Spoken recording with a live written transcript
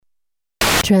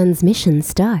Transmission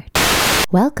start.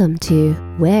 Welcome to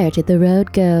Where Did the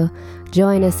Road Go?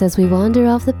 Join us as we wander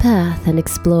off the path and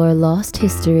explore lost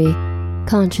history,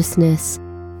 consciousness,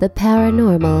 the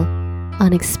paranormal,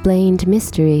 unexplained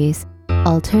mysteries,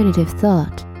 alternative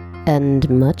thought, and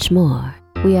much more.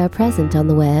 We are present on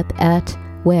the web at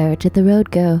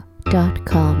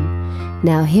wheredidtheroadgo.com.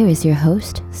 Now here is your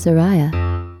host, Soraya.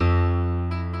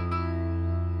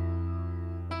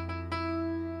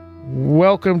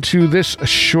 Welcome to this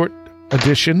short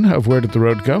edition of Where Did the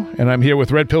Road Go? And I'm here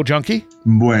with Red Pill Junkie.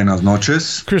 Buenas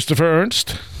noches. Christopher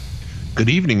Ernst. Good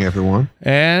evening, everyone.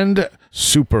 And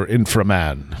Super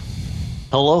Inframan.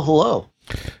 Hello, hello.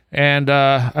 And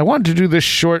I wanted to do this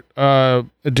short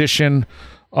edition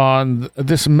on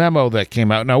this memo that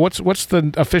came out. Now, what's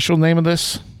the official name of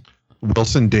this?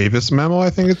 Wilson Davis memo, I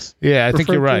think it's. Yeah, I think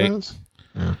you're right.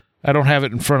 Yeah. I don't have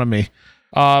it in front of me.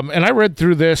 And I read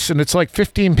through this, and it's like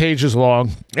 15 pages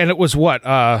long. And it was what?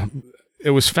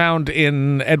 It was found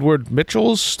in Edward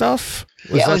Mitchell's stuff?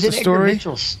 It was in Edward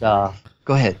Mitchell's stuff.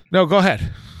 Go ahead. No, go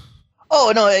ahead.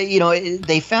 Oh, no,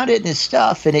 they found it in his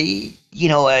stuff, and,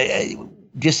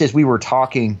 just as we were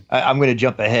talking, I'm going to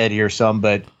jump ahead here some,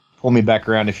 but pull me back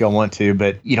around if y'all want to.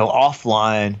 But,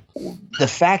 offline, the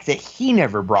fact that he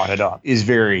never brought it up is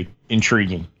very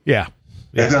intriguing. Yeah.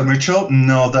 Edward Mitchell?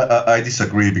 No, I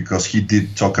disagree because he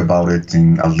did talk about it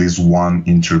in at least one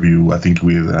interview, I think,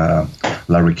 with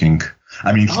Larry King.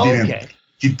 I mean,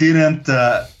 he didn't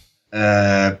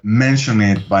mention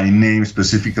it by name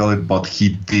specifically, but he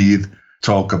did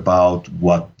talk about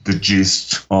what the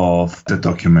gist of the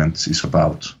document is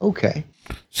about. Okay.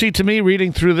 See, to me,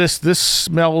 reading through this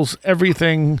smells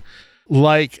everything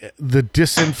like the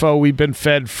disinfo we've been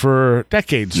fed for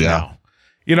decades now.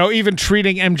 Even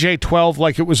treating MJ-12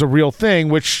 like it was a real thing,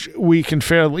 which we can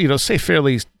fairly, say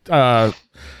fairly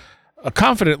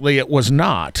confidently it was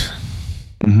not.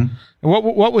 Mm-hmm.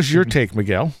 What was your take,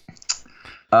 Miguel?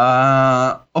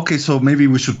 Okay, so maybe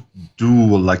we should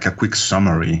do like a quick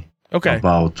summary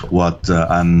about what,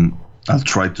 and I'll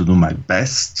try to do my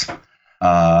best.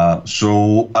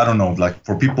 So I don't know, like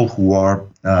for people who are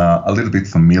a little bit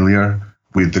familiar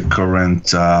with the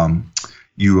current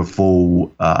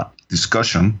UFO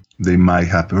discussion, they might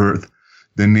have heard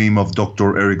the name of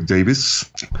Dr. Eric Davis.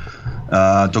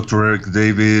 Dr. Eric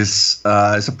Davis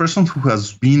is a person who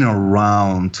has been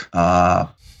around the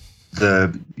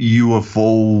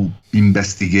UFO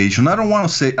investigation. I don't want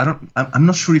to say, I'm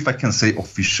not sure if I can say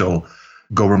official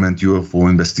government UFO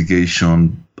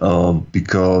investigation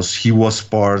because he was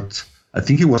part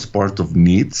of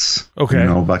NITS,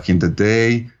 back in the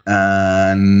day.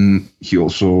 And he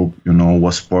also,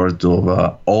 was part of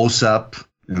OSAP,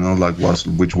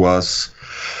 which was,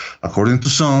 according to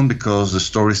some, because the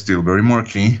story is still very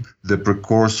murky, the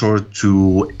precursor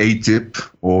to ATIP,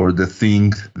 or the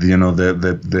thing,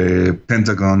 the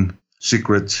Pentagon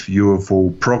secret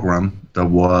UFO program that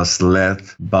was led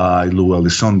by Lou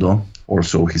Elizondo, or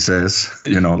so he says.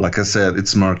 Like I said,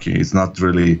 it's murky. It's not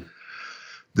really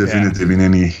definitive in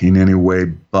any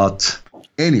way. But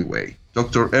anyway,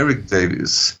 Dr. Eric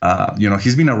Davis,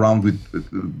 he's been around with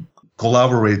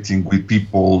collaborating with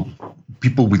people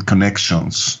with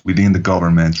connections within the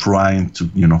government, trying to,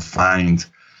 find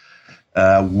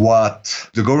what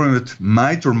the government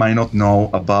might or might not know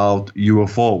about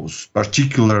UFOs,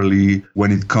 particularly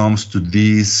when it comes to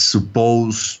these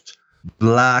supposed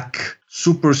black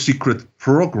super secret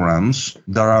programs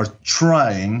that are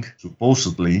trying,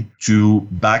 supposedly, to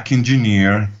back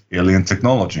engineer alien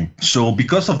technology. So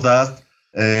because of that,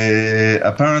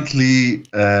 apparently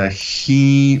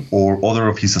he or other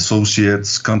of his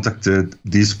associates contacted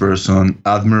this person,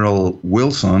 Admiral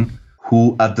Wilson,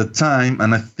 who at the time,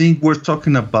 and I think we're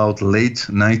talking about late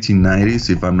 1990s,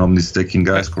 if I'm not mistaken,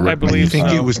 guys, correct me. I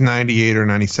think it was 98 or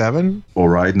 97. All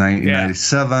right,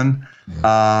 1997.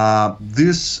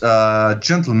 This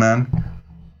gentleman,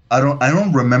 I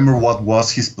don't remember what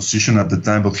was his position at the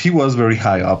time, but he was very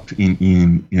high up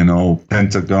in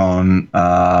Pentagon,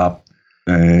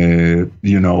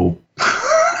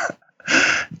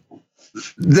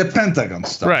 the Pentagon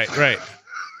stuff. Right.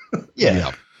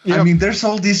 Yeah. I mean, there's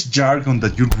all this jargon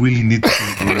that you really need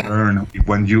to learn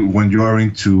when you are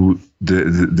into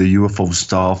the UFO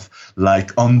stuff,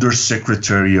 like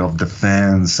Undersecretary of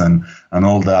Defense and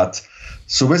all that.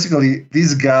 So basically,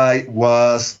 this guy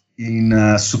was in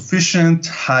a sufficient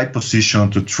high position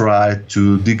to try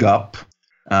to dig up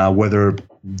whether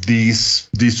these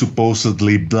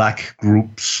supposedly black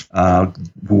groups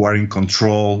who are in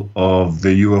control of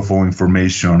the UFO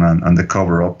information and the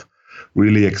cover-up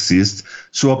really exist.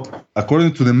 So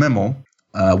according to the memo,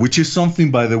 which is something,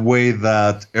 by the way,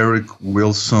 that Eric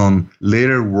Wilson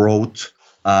later wrote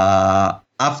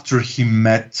after he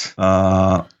met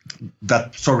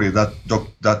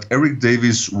that Eric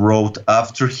Davis wrote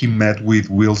after he met with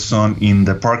Wilson in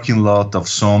the parking lot of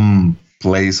some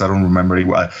place. I don't remember.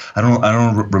 I don't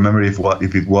remember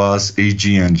if it was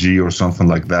AG&G or something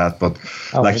like that. But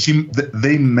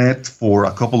they met for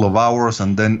a couple of hours,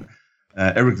 and then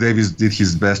Eric Davis did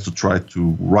his best to try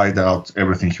to write out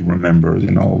everything he remembered,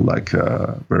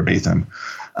 verbatim.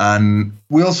 And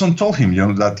Wilson told him,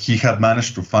 that he had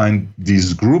managed to find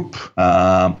this group,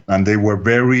 and they were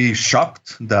very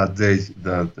shocked that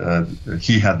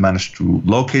he had managed to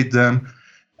locate them.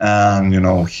 And,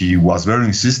 he was very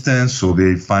insistent, so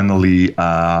they finally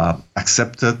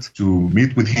accepted to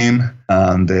meet with him.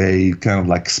 And they kind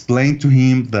of explained to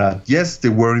him that, yes, they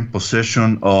were in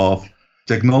possession of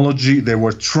technology. They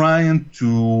were trying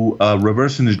to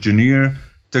reverse engineer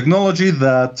technology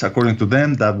that, according to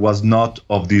them, that was not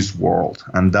of this world,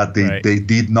 and that they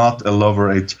did not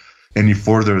elaborate any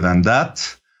further than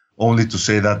that, only to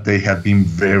say that they had been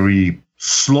very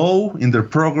slow in their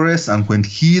progress. And when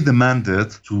he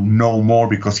demanded to know more,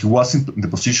 because he wasn't in the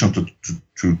position to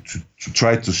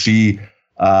try to see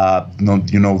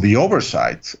the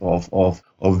oversight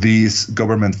of these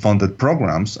government-funded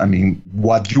programs. I mean,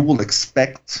 what you will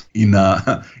expect in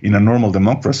a normal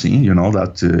democracy,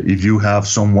 that if you have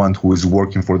someone who is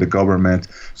working for the government,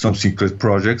 some secret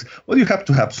projects, well, you have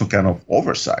to have some kind of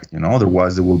oversight,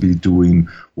 otherwise they will be doing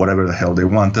whatever the hell they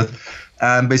wanted.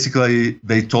 And basically,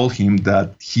 they told him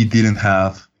that he didn't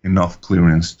have enough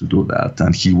clearance to do that,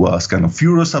 and he was kind of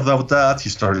furious about that. He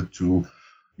started to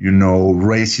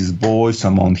raise his voice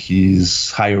among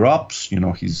his higher ups,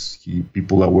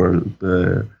 people that were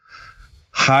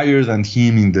higher than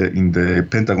him in the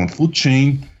Pentagon food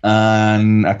chain.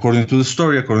 And according to the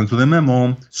story, according to the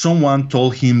memo, someone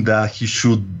told him that he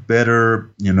should better,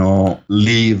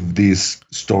 leave this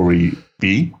story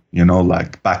be,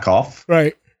 back off.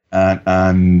 Right.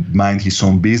 And mind his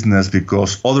own business,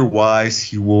 because otherwise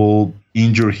he will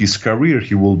injure his career.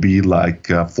 He will be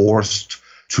forced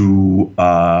to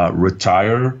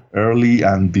retire early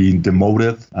and be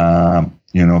demoted,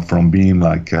 from being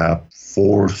a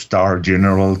 4-star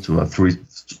general to a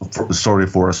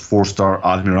 4-star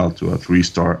admiral to a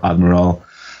 3-star admiral.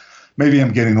 Maybe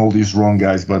I'm getting all these wrong,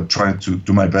 guys, but trying to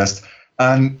do my best.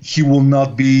 And he will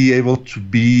not be able to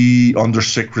be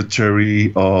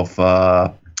undersecretary of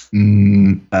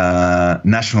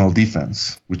national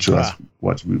defense, which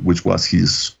was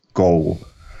his goal.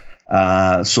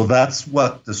 So that's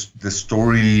what the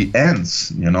story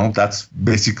ends. That's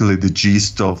basically the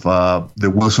gist of the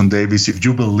Wilson Davis. If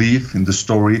you believe in the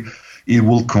story, it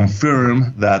will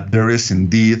confirm that there is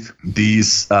indeed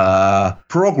these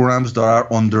programs that are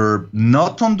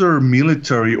not under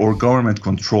military or government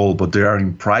control, but they are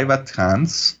in private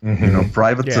hands.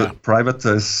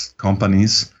 Privatist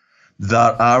companies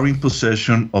that are in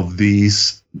possession of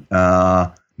these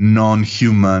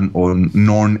non-human or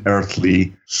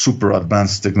non-earthly super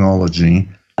advanced technology,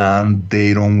 and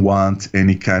they don't want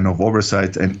any kind of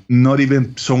oversight, and not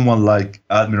even someone like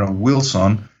Admiral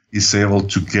Wilson is able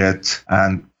to get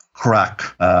and crack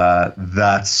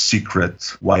that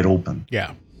secret wide open.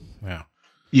 Yeah,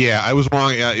 I was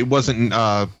wrong. It wasn't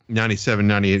 97,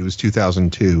 98, it was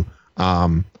 2002.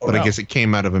 But I guess it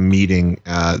came out of a meeting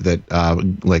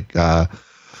that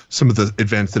some of the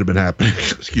events that have been happening,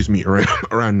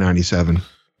 around 97.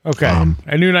 Okay.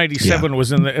 I knew 97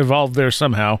 was involved there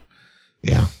somehow.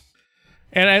 Yeah.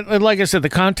 And like I said, the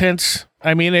contents,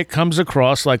 I mean, it comes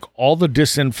across like all the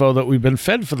disinfo that we've been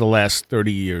fed for the last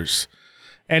 30 years.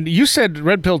 And you said,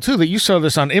 Red Pill, too, that you saw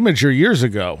this on Imager years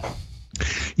ago.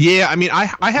 Yeah, I mean,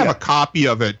 I have a copy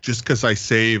of it just because I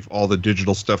save all the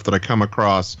digital stuff that I come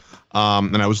across.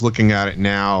 And I was looking at it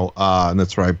now, and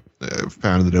that's where I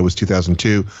found that it was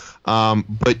 2002.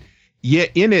 But yeah,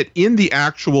 in the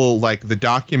actual, the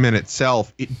document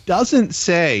itself, it doesn't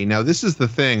say, now this is the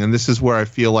thing, and this is where I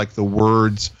feel like the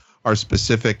words are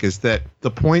specific, is that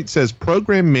the point says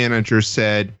program manager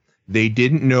said they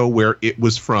didn't know where it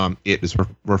was from. It is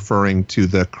referring to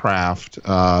the craft,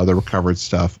 the recovered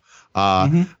stuff.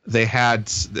 They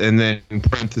had, and then in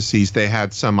parentheses, they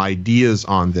had some ideas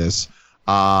on this.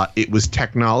 It was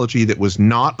technology that was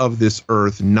not of this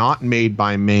earth, not made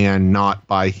by man, not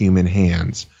by human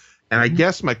hands. And I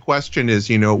guess my question is,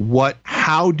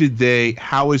 how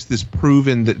is this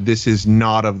proven that this is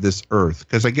not of this earth?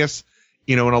 Because I guess,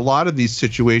 in a lot of these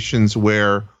situations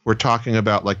where we're talking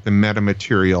about the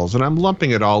metamaterials, and I'm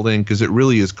lumping it all in because it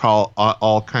really is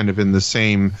all kind of in the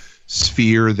same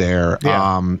sphere there,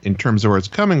 in terms of where it's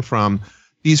coming from.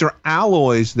 These are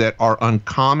alloys that are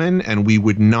uncommon, and we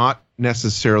would not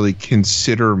necessarily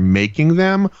consider making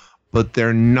them, but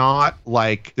they're not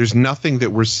like, there's nothing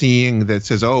that we're seeing that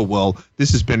says, oh, well,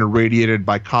 this has been irradiated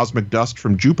by cosmic dust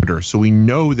from Jupiter, so we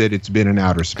know that it's been in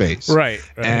outer space. Right.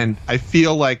 And I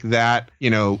feel like that,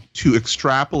 to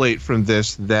extrapolate from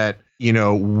this, that,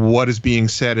 what is being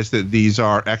said is that these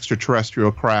are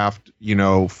extraterrestrial craft,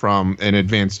 from an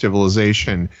advanced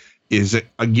civilization, is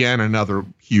again another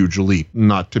huge leap.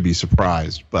 Not to be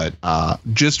surprised, but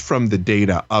just from the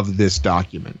data of this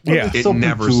document, it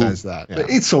never says that. Yeah.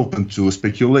 It's open to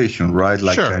speculation, right?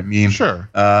 Like, sure.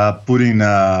 Putting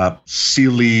a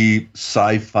silly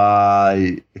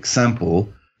sci-fi example,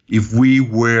 if we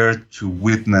were to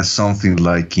witness something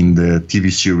like in the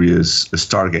TV series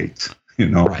Stargate,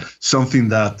 something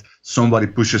that somebody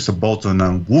pushes a button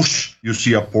and whoosh, you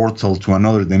see a portal to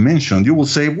another dimension, you will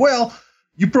say, well,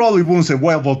 you probably won't say,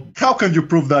 well, but how can you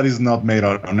prove that is not made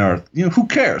on Earth? Who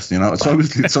cares? It's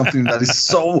obviously something that is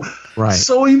so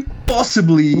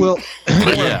impossibly more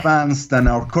advanced than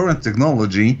our current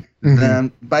technology. Mm-hmm.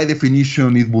 Then by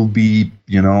definition, it will be,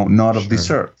 not of this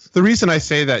Earth. The reason I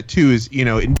say that too is,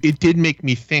 it did make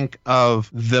me think of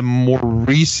the more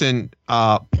recent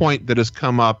point that has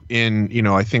come up in,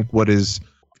 I think what is,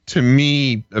 to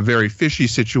me, a very fishy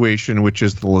situation, which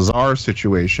is the Lazar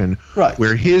situation, right,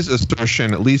 where his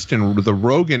assertion, at least in the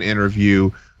Rogan interview,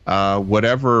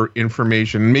 whatever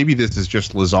information, maybe this is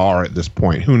just Lazar at this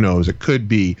point, who knows, it could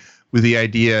be, with the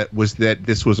idea was that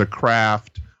this was a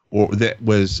craft or that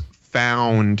was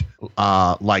found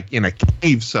like in a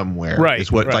cave somewhere. Right.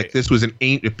 Is what, right. Like this was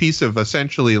a piece of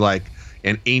essentially like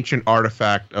an ancient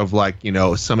artifact of like,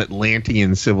 some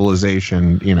Atlantean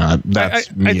civilization, that's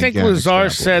I think Lazar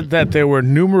said that there were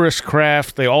numerous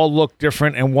craft. They all looked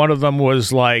different. And one of them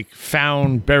was like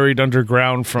found buried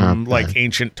underground from like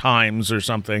ancient times or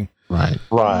something. Right.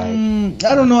 Right.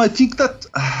 I don't know. I think that,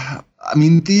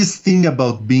 this thing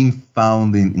about being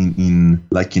found in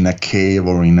like in a cave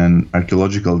or in an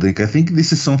archaeological dig, I think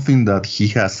this is something that he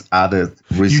has added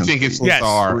recently. You think it's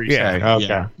Lazar? Yes.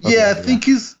 Yeah.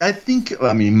 Okay. I think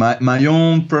my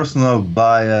own personal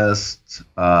biased,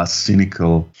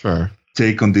 cynical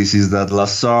take on this is that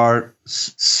Lazar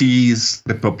sees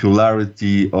the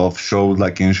popularity of shows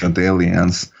like Ancient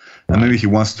Aliens. And maybe he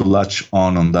wants to latch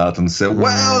on that and say,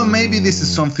 well, maybe this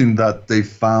is something that they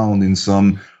found in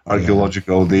some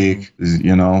archaeological dig,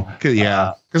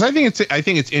 Yeah, because I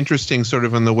think it's interesting, sort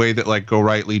of in the way that like Go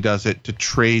Rightly does it, to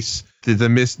trace the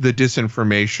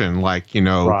disinformation, like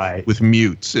with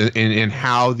mutes and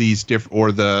how these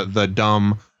or the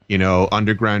dumb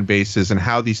underground bases and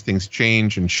how these things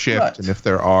change and shift, and if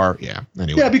there are,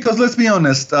 anyway. Yeah, because let's be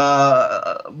honest,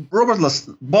 Bob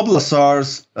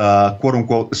Lazar's quote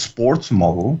unquote sports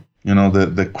model,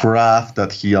 the craft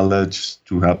that he alleged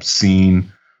to have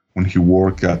seen when he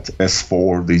worked at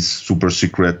S4, this super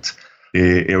secret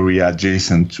area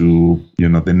adjacent to,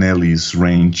 the Nellis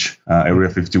range, Area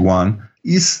 51,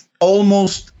 is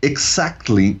almost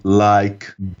exactly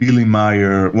like Billy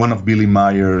Meyer, one of Billy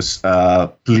Meyer's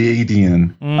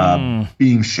Pleiadian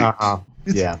beam ships.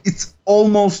 It's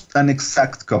almost an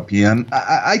exact copy. And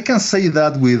I can say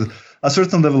that with a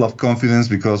certain level of confidence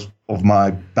because of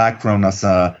my background as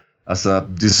a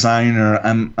designer.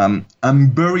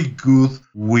 I'm very good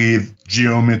with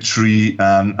geometry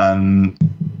and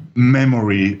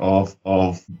memory of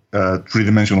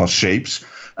three-dimensional shapes.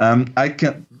 I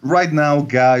can right now,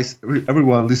 guys,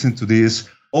 everyone listen to this.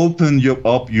 Open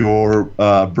up your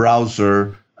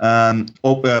browser and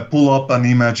pull up an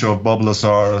image of Bob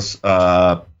Lazar's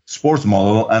sports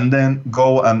model, and then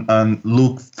go and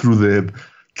look through the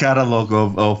catalog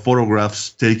of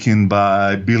photographs taken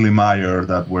by Billy Meyer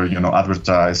that were,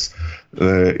 advertised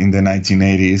in the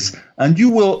 1980s, and you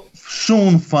will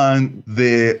soon find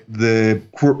the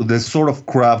sort of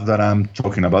craft that I'm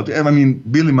talking about.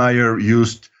 Billy Meyer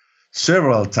used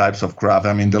several types of craft.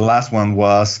 The last one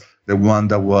was the one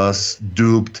that was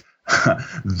duped.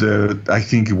 I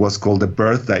think it was called the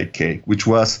birthday cake, which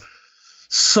was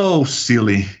so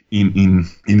silly in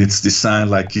its design.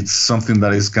 Like it's something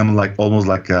that is kind of like almost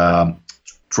like a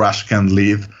trash can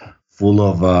lid full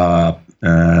of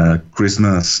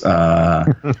Christmas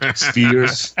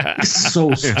spheres. It's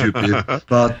so stupid.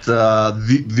 But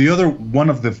the other one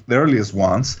of the earliest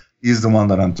ones is the one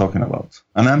that I'm talking about.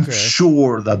 And I'm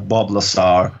sure that Bob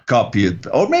Lazar copied,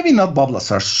 or maybe not Bob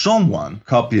Lazar, someone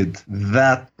copied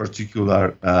that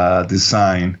particular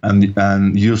design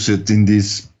and used it in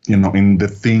this, in the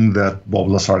thing that Bob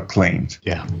Lazar claimed.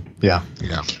 Yeah.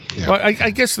 Well, I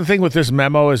guess the thing with this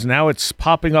memo is now it's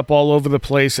popping up all over the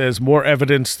place as more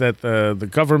evidence that the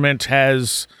government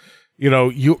has,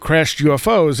 crashed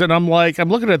UFOs. And I'm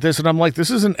looking at this and I'm like, this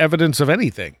isn't evidence of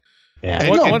anything. Yeah.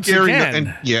 Once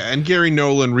again. And Gary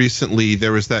Nolan recently,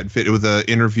 there was that with an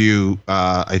interview,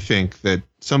 I think that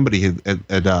somebody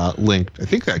had linked. I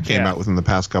think that came out within the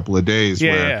past couple of days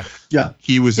where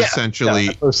he was essentially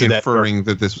inferring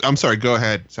that this. I'm sorry, go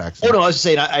ahead, Saxon. Oh no, I was just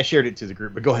saying I shared it to the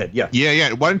group, but go ahead.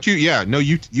 Yeah. Why don't you? Yeah, no,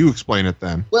 you explain it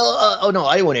then. Well, no,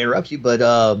 I didn't want to interrupt you, but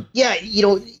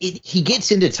he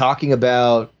gets into talking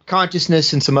about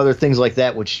consciousness and some other things like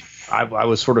that, which I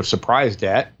was sort of surprised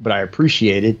at, but I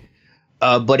appreciated.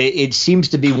 But it seems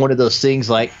to be one of those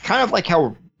things, like kind of like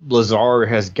how Lazar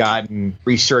has gotten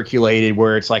recirculated,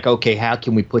 where it's like, okay, how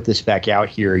can we put this back out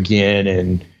here again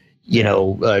and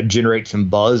generate some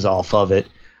buzz off of it?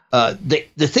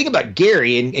 The thing about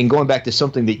Gary, and going back to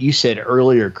something that you said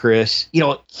earlier, Chris,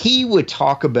 he would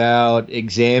talk about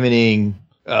examining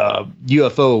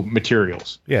UFO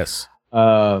materials. Yes.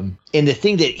 And the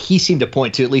thing that he seemed to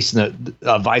point to, at least in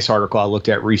the Vice article I looked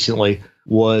at recently,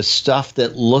 was stuff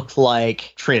that looked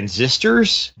like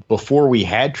transistors before we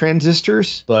had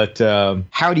transistors. But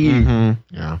how do you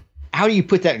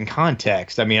put that in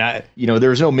context? I mean,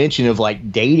 there's no mention of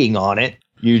like dating on it.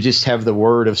 You just have the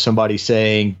word of somebody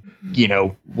saying,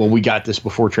 well, we got this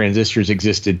before transistors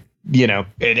existed,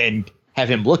 and have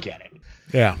him look at it.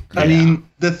 Yeah. I mean,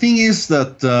 the thing is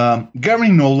that Gary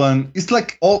Nolan, it's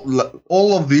like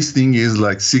all of this thing is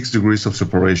like 6 degrees of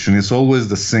separation. It's always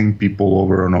the same people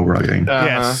over and over again.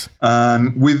 Yes.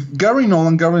 And with Gary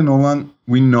Nolan,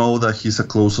 we know that he's a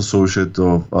close associate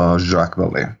of Jacques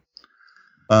Vallée.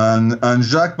 And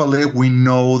Jacques Vallée, we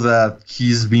know that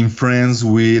he's been friends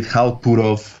with Hal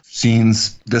Puthoff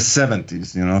since the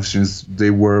 70s, since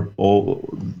they were all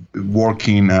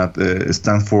working at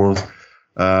Stanford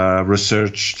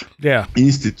Research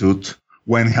Institute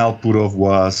when Hal Puthoff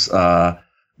was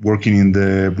working in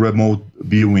the remote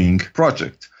viewing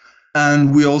project.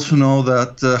 And we also know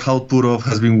that Hal Puthoff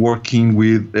has been working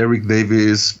with Eric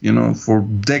Davis, for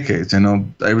decades.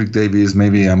 Eric Davis,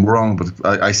 maybe I'm wrong, but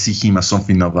I see him as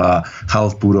something of a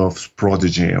Hal Puthoff's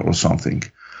protege or something.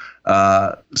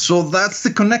 So that's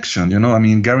the connection, I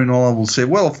mean, Gary Nolan will say,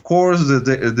 well, of course,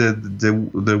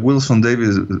 the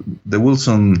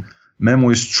Wilson memo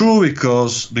is true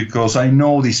because I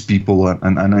know these people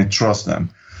and I trust them.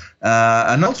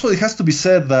 And also it has to be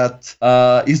said that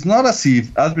it's not as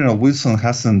if Admiral Wilson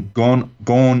hasn't gone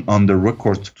on the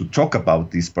record to talk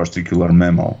about this particular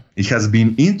memo. It has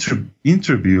been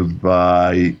interviewed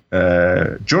by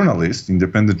journalists,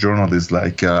 independent journalists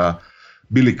like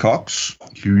Billy Cox,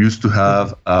 who used to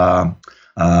have a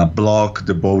blog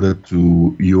devoted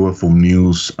to UFO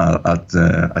news at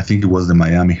I think it was the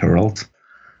Miami Herald.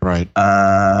 Right.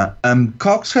 And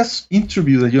Cox has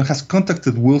has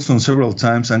contacted Wilson several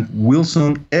times, and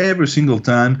Wilson every single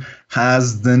time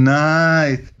has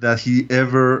denied that he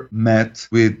ever met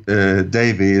with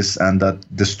Davis and that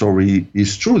the story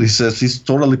is true. He says he's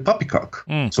totally poppycock.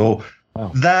 So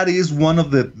that is one of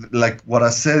the, like what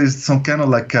I said, is some kind of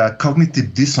like a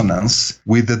cognitive dissonance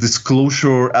with the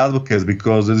disclosure advocates,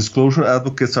 because the disclosure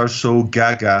advocates are so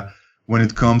gaga when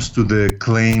it comes to the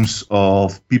claims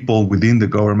of people within the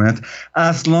government,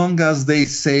 as long as they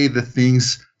say the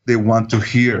things they want to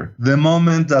hear. The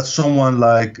moment that someone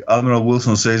like Admiral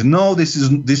Wilson says, no, this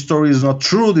story is not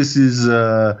true, this is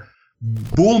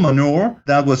bull manure,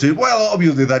 that was it. Well,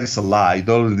 obviously that is a lie.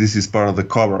 This is part of the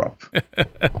cover-up.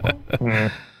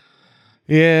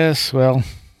 Yes, well...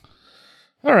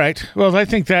 All right. Well, I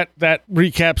think that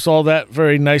recaps all that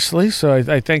very nicely. So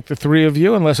I thank the three of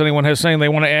you, unless anyone has something they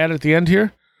want to add at the end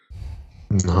here.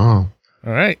 No.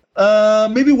 All right.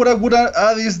 Maybe what I would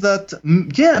add is that,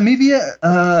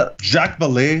 Jacques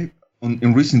Vallée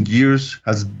in recent years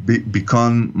has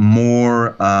become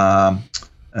more, I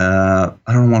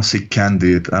don't want to say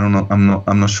candid. I don't know.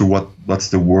 I'm not sure what's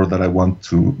the word that I want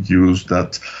to use,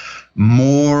 that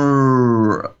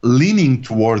more leaning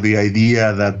toward the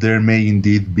idea that there may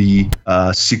indeed be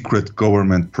secret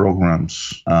government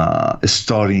programs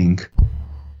studying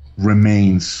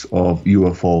remains of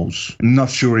UFOs. Not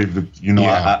sure if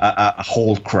a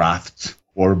whole craft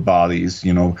or bodies.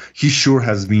 He sure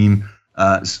has been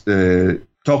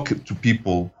talking to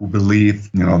people who believe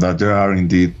that there are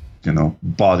indeed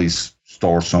bodies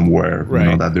stored somewhere.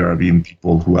 Right. That there are being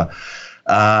people who are,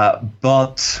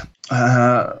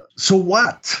 so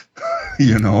what?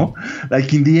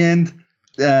 Like in the end,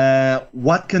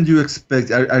 what can you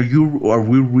expect? Are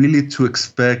we really to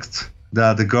expect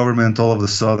that the government all of a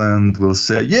sudden will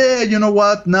say, yeah, you know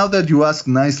what? Now that you ask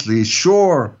nicely,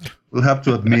 sure, we'll have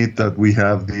to admit that we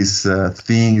have these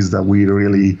things that we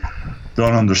really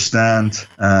don't understand,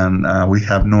 and we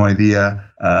have no idea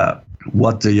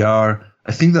what they are.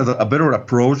 I think that a better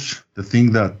approach, the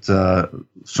thing that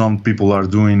some people are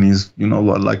doing is,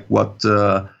 like what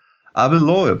Abel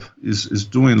Loeb is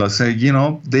doing, like say,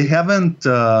 they haven't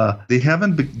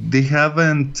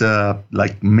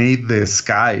like made the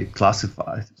sky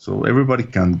classified, so everybody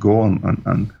can go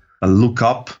and look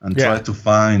up and try to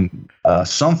find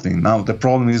something. Now the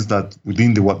problem is that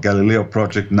within the Galileo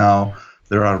project now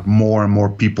there are more and more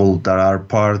people that are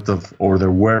part of, or they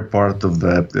were part of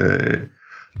the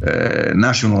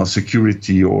national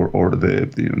security or the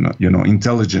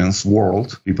intelligence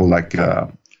world. People like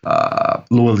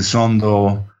Lou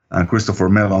Elizondo and Christopher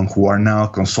Mellon, who are now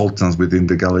consultants within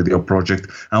the Galileo project,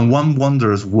 and one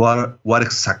wonders what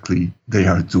exactly they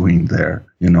are doing there.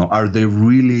 Are they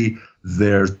really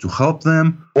there to help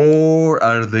them, or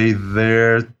are they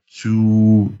there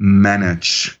to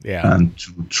manage and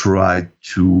to try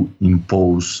to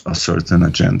impose a certain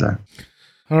agenda?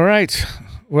 All right.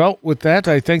 Well, with that,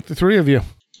 I thank the three of you.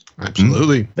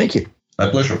 Absolutely. Thank you. My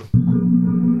pleasure.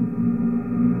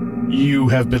 You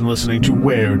have been listening to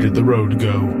Where Did the Road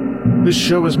Go? This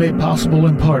show is made possible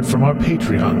in part from our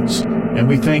Patreons, and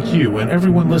we thank you and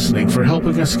everyone listening for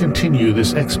helping us continue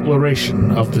this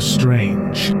exploration of the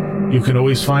strange. You can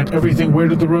always find everything Where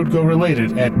Did the Road Go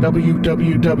related at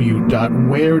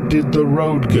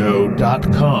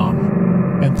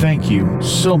www.wheredidtheroadgo.com. And thank you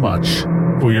so much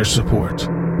for your support.